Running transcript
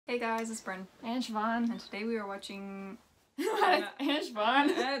Hey guys, it's Bryn. And Siobhan. And today we are watching... And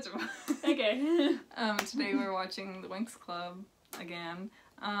Siobhan. Okay. Today we're watching the WINX CLUB again.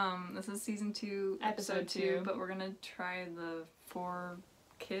 This is season 2, episode 2, but we're gonna try the 4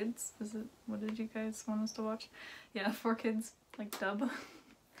 kids. Is it? What did you guys want us to watch? Yeah, 4 kids, like dub.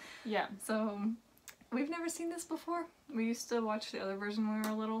 Yeah. So, we've never seen this before. We used to watch the other version when we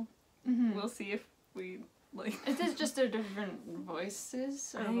were little. Mm-hmm. We'll see if we like... Is this just their different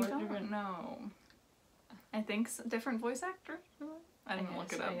voices? Or I don't know. I think different voice actors? I didn't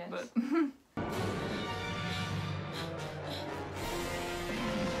look it up, but...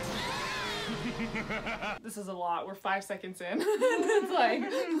 This is a lot. We're 5 seconds in. It's like...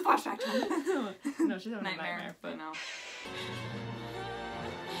 Flashback time. No, she's having a nightmare, but no.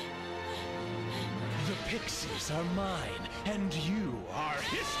 The pixies are mine, and you are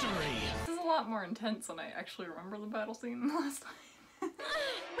history! This is a lot more intense than I actually remember the battle scene last time.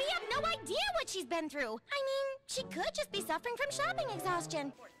 We have no idea what she's been through. I mean, she could just be suffering from shopping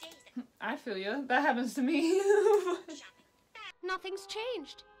exhaustion. I feel you. That happens to me. Nothing's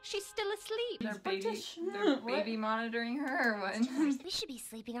changed. She's still asleep. They're baby monitoring her or what? We should be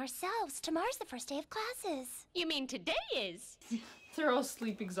sleeping ourselves. Tomorrow's the first day of classes. You mean today is? They're all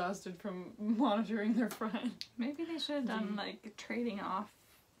sleep exhausted from monitoring their friend. Maybe they should have done like trading off.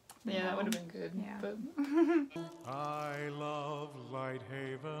 Yeah, that would have been good. Yeah. But... I love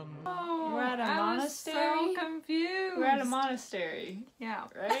Lighthaven. Oh, we're at a monastery? I was so confused. We're at a monastery. Yeah.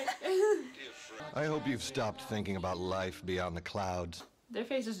 Right? I hope you've stopped thinking about life beyond the clouds. Their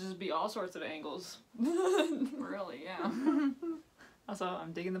faces just be all sorts of angles. Really, yeah. Also,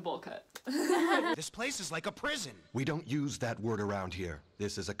 I'm digging the bowl cut. This place is like a prison. We don't use that word around here.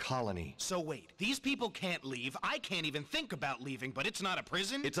 This is a colony. So wait, these people can't leave. I can't even think about leaving, but it's not a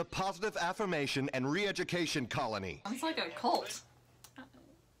prison? It's a positive affirmation and re-education colony. It's like a cult.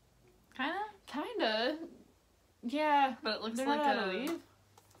 Kinda. Yeah. But it looks They're like not a... allowed to leave.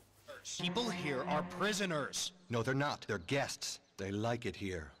 People here are prisoners. No, they're not. They're guests. They like it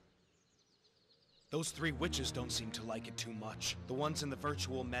here. Those 3 witches don't seem to like it too much. The ones in the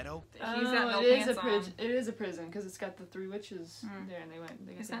virtual meadow? He's got no it is pants a on. it is a prison because it's got the 3 witches there, and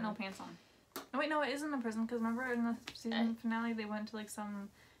they He's got no pants on. Oh wait, no, it isn't a prison because remember in the season finale they went to like some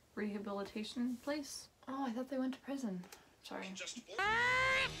rehabilitation place. Oh, I thought they went to prison. Sorry.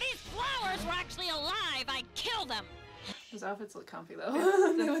 If these flowers were actually alive, I'd kill them. Those outfits look comfy though.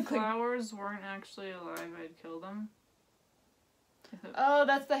 If the flowers weren't actually alive, I'd kill them. Oh,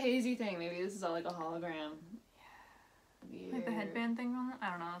 that's the hazy thing. Maybe this is all like a hologram. Yeah. Like the headband thing on it? I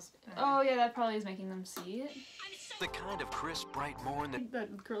don't know. Oh yeah, that probably is making them see it. The kind of crisp, bright morn that... That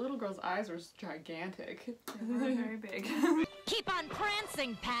little girl's eyes were gigantic. They were very big. Keep on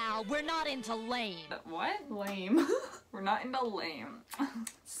prancing, pal. We're not into lame. What? Lame. We're not into lame.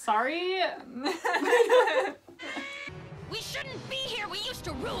 Sorry? We shouldn't be here. We used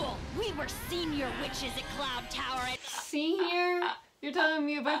to rule. We were senior witches at Cloud Tower. Senior? You're telling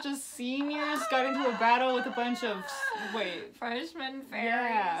me a bunch of seniors got into a battle with a bunch of... Wait. Freshmen fairies.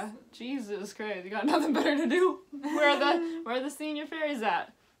 Yeah. Jesus Christ. You got nothing better to do? Where are the senior fairies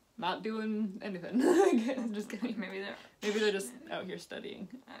at? Not doing anything. Just kidding. Maybe they're just out here studying.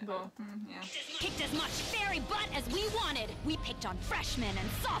 Yeah. Kicked as much fairy butt as we wanted. We picked on freshmen and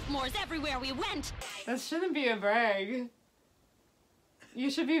sophomores everywhere we went. That shouldn't be a brag. You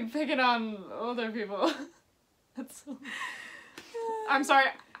should be picking on older people. That's so... I'm sorry.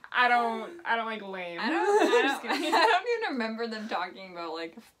 I don't like lame. I don't even remember them talking about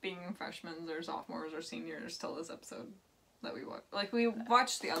like being freshmen or sophomores or seniors till this episode that we watched. Like we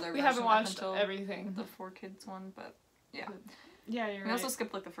watched the other. We haven't watched until everything. The 4 kids one, but yeah. Yeah, you're right. We also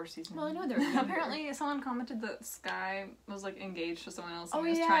skipped like the first season. Well, I know they're apparently someone commented that Sky was like engaged to someone else and oh,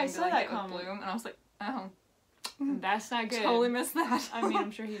 was yeah, trying I to saw like that get with comment. Bloom, and I was like, oh. That's not good. Totally missed that. I mean, I'm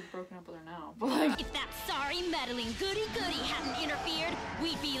sure he's broken up with her now, but like... If that sorry meddling goody-goody hadn't interfered,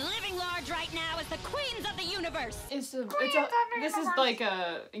 we'd be living large right now as the queens of the universe. This is like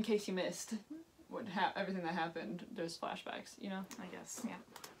in case you missed everything that happened, there's flashbacks, you know? I guess, yeah.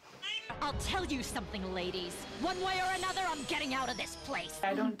 I'll tell you something, ladies. One way or another, I'm getting out of this place.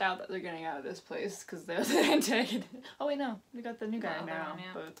 I don't doubt that they're getting out of this place, because they're the antagonist. Oh wait, no. We got the new guy now,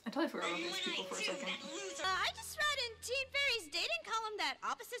 but... I totally forgot about these people for a second. I just read in Teen Fairy's dating column that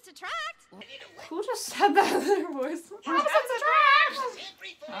opposites attract. Who just said that in their voice? Opposites attract!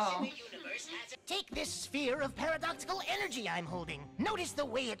 Oh. Take this sphere of paradoxical energy I'm holding. Notice the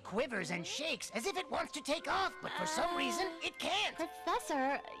way it quivers and shakes as if it wants to take off, but for some reason, it can't.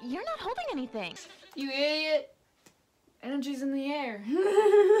 Professor, you're not holding anything. You idiot! Energy's in the air.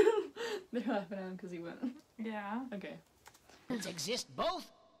 They're laughing at him because he went. Yeah. Okay. Exist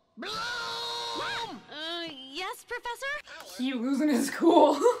both. Bloom! Yes, Professor? He losing his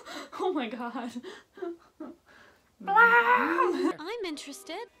cool. Oh my god. I'm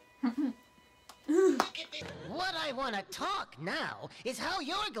interested. What I want to talk now is how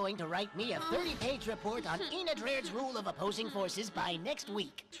you're going to write me a 30-page report on Enid Raird's rule of opposing forces by next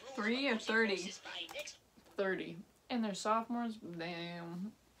week. 3 or 30? 30. And they're sophomores?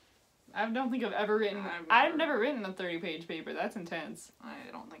 Damn. I don't think I've ever written... I've never written a 30-page paper. That's intense. I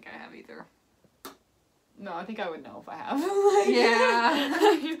don't think I have either. No, I think I would know if I have. Yeah.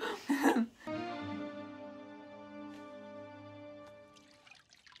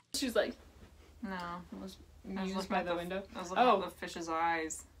 She's like... No. I was I was mused looking by at the window. I was looking at the fish's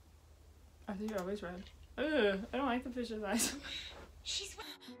eyes. I think you're always red. Ugh, I don't like the fish's eyes.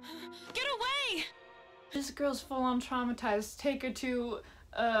 Get away! This girl's full on traumatized. Take her to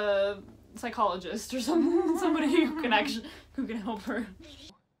a psychologist or somebody who can help her.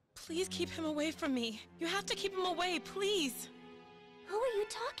 Please keep him away from me. You have to keep him away, please. Who are you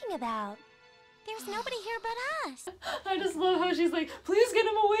talking about? There's nobody here but us. I just love how she's like, please get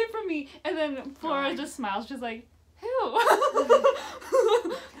him away from me. And then Flora just smiles. She's like, who?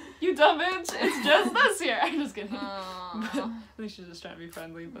 You dumb bitch. It's just us here. I'm just kidding. But I think she's just trying to be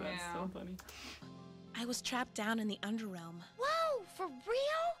friendly, but that's so funny. I was trapped down in the underrealm. Whoa, for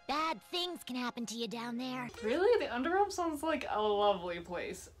real? Bad things can happen to you down there. Really? The Underrealm sounds like a lovely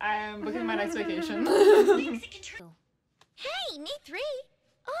place. I'm booking my next vacation. Hey, me 3.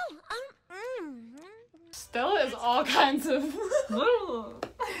 Oh, Stella is all kinds of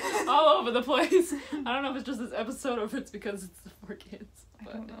all over the place. I don't know if it's just this episode or if it's because it's for kids.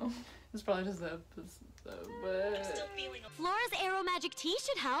 But I don't know. It's probably just the episode. But... Flora's Aero Magic Tea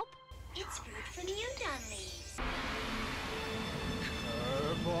should help. It's food for the Udonleys.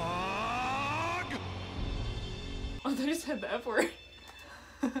 Oh, they just said the F word.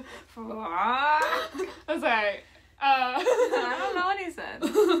 I I was like, don't know what he said.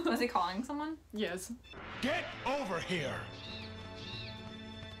 Was he calling someone? Yes. Get over here!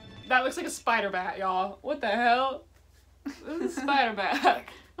 That looks like a spider bat, y'all. What the hell? This is a spider bat.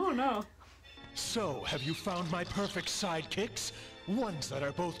 Oh no. So, have you found my perfect sidekicks? Ones that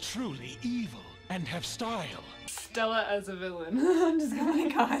are both truly evil and have style. Stella as a villain. I'm just Oh my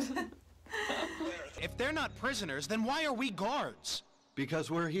god. If they're not prisoners, then why are we guards? Because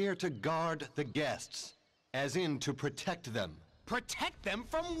we're here to guard the guests. As in, to protect them. Protect them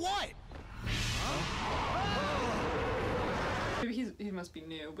from what? Maybe he must be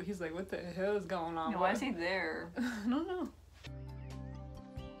new, but he's like, what the hell is going on? Yeah, why is he there? I don't know.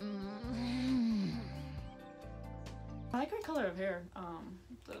 I like her color of hair.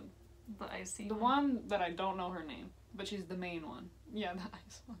 The icy the one that I don't know her name, but she's the main one. Yeah, the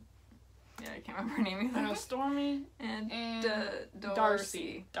ice one. Yeah, I can't remember her name either. I know Stormy and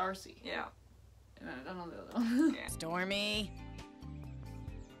Darcy. Yeah. And I don't know the other one. Yeah. Stormy.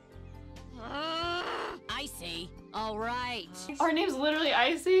 I see. All right. Oh, her name's literally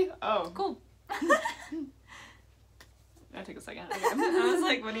Icy? Oh, cool. That took a second. Okay. I was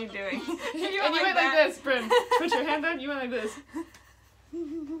like, what are you doing? You went like this, Bryn. Put your hand down, you went like this.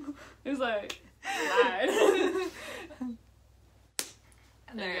 It was like, lied.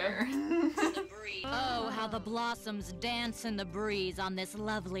 There. Oh, how the blossoms dance in the breeze on this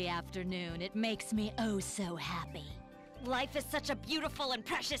lovely afternoon. It makes me oh so happy. Life is such a beautiful and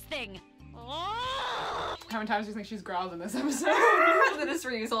precious thing. How many times do you think she's growled in this episode? They just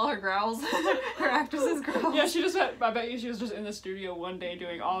reuse all her growls. Her actresses growls. Yeah, she just had, I bet you she was just in the studio one day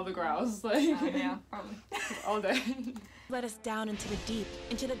doing all the growls. Like, yeah, probably. all day. Let us down into the deep,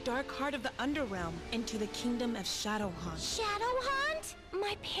 into the dark heart of the underrealm, into the kingdom of Shadowhunt. Shadowhunt?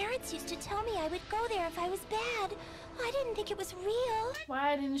 My parents used to tell me I would go there if I was bad. I didn't think it was real.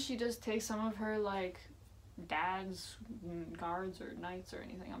 Why didn't she just take some of her, like, dad's guards or knights or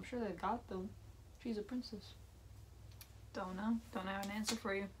anything? I'm sure they've got them. She's a princess. Don't know. Don't have an answer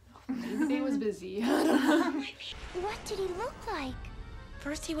for you. Maybe they was busy. What did he look like?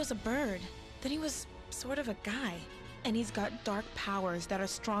 First he was a bird, then he was sort of a guy. And he's got dark powers that are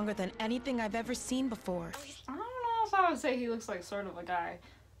stronger than anything I've ever seen before. I don't know if I would say he looks like sort of a guy.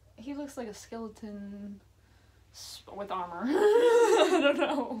 He looks like a skeleton with armor. I don't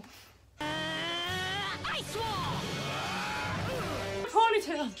know. Ice wall!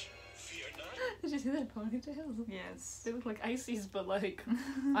 Ponytail! Did you see that ponytail? Yes. They look like ices, but like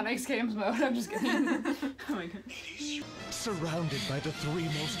on X Games mode. I'm just kidding. Oh my god. Surrounded by the 3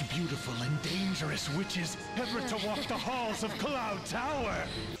 most beautiful and dangerous witches ever to walk the halls of Cloud Tower.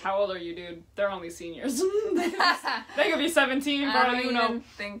 How old are you, dude? They're only seniors. They could be 17 for I all don't you know. even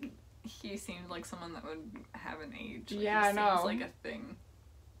think he seemed like someone that would have an age. Like, Yeah, I know. Seems like a thing.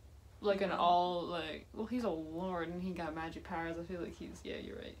 like an all like. Well, he's a lord and he got magic powers. I feel like he's. Yeah,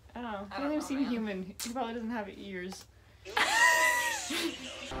 you're right. I don't know. I've never seen a human. He probably doesn't have ears.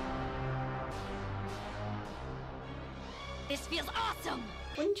 This feels awesome!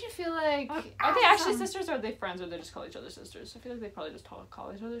 Wouldn't you feel like... Are they actually sisters or are they friends or they just call each other sisters? I feel like they probably just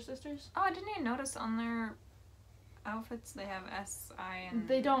call each other sisters. Oh, I didn't even notice on their outfits they have S, I, and...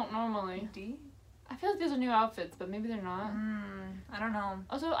 They don't normally. D? I feel like those are new outfits, but maybe they're not. I don't know.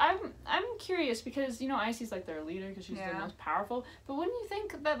 Also, I'm curious because, you know, Icy's like their leader because she's the most powerful. But wouldn't you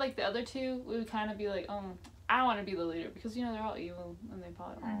think that, like, the other two would kind of be like, I want to be the leader because, you know, they're all evil and they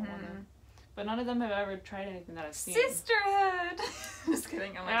probably all want to... But none of them have ever tried anything that I've seen. Sisterhood! Just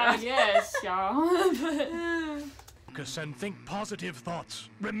kidding, oh my god. Yes, y'all. Focus and think positive thoughts.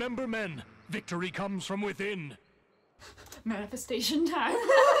 Remember, men, victory comes from within. Manifestation time.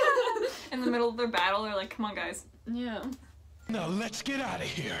 In the middle of their battle, they're like, come on, guys. Yeah. Now let's get out of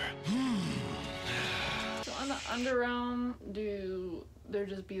here. So on the Underrealm, do there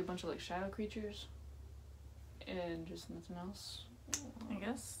just be a bunch of like shadow creatures? And just nothing else? I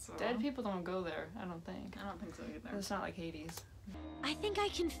guess so. Dead people don't go there, I don't think. I don't think so either. It's not like Hades. I think I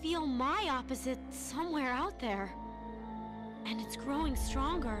can feel my opposite somewhere out there. And it's growing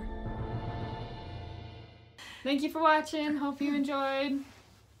stronger. Thank you for watching. Hope you enjoyed.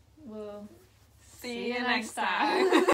 We'll see you next time.